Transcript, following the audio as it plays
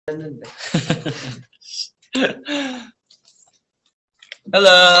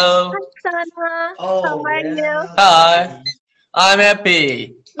Hello. Hi, Sanha. How are you? Hi. I'm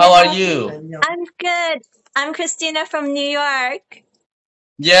happy. How are you? I'm good. I'm Christina from New York.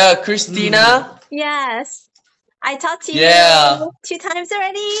 Yeah, Christina. Yes. I talked to Yeah. you 2 times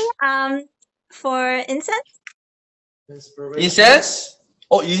already. For incense. Incense?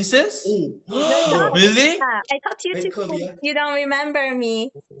 Oh, incense? Really? Yeah, I talked to you 2 times. You don't remember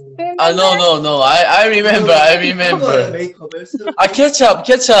me. No. I remember. I remember. Catch up.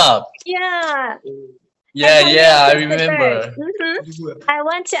 Yeah. Yeah, I remember. I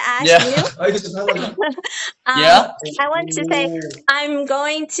want to ask Yeah. you. Yeah. I want to say I'm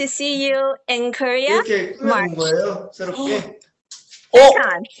going to see you in Korea. March. Oh,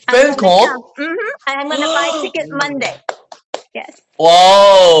 I'm FanCon? I'm gonna buy ticket Monday. Yes.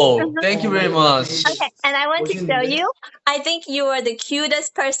 Wow. Thank you very much. Okay, and I want to show you. I think you are the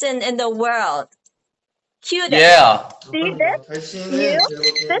cutest person in the world. Cutest. Yeah. See this? You?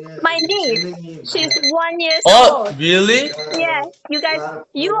 This is my niece. She's 1 year Oh, old. really? Yeah, you guys,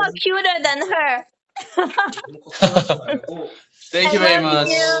 you are cuter than her. Thank you very much.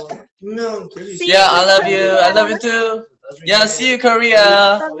 See Yeah, I love you. Korea. I love you too. Yeah, see you,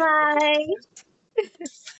 Korea. Bye bye.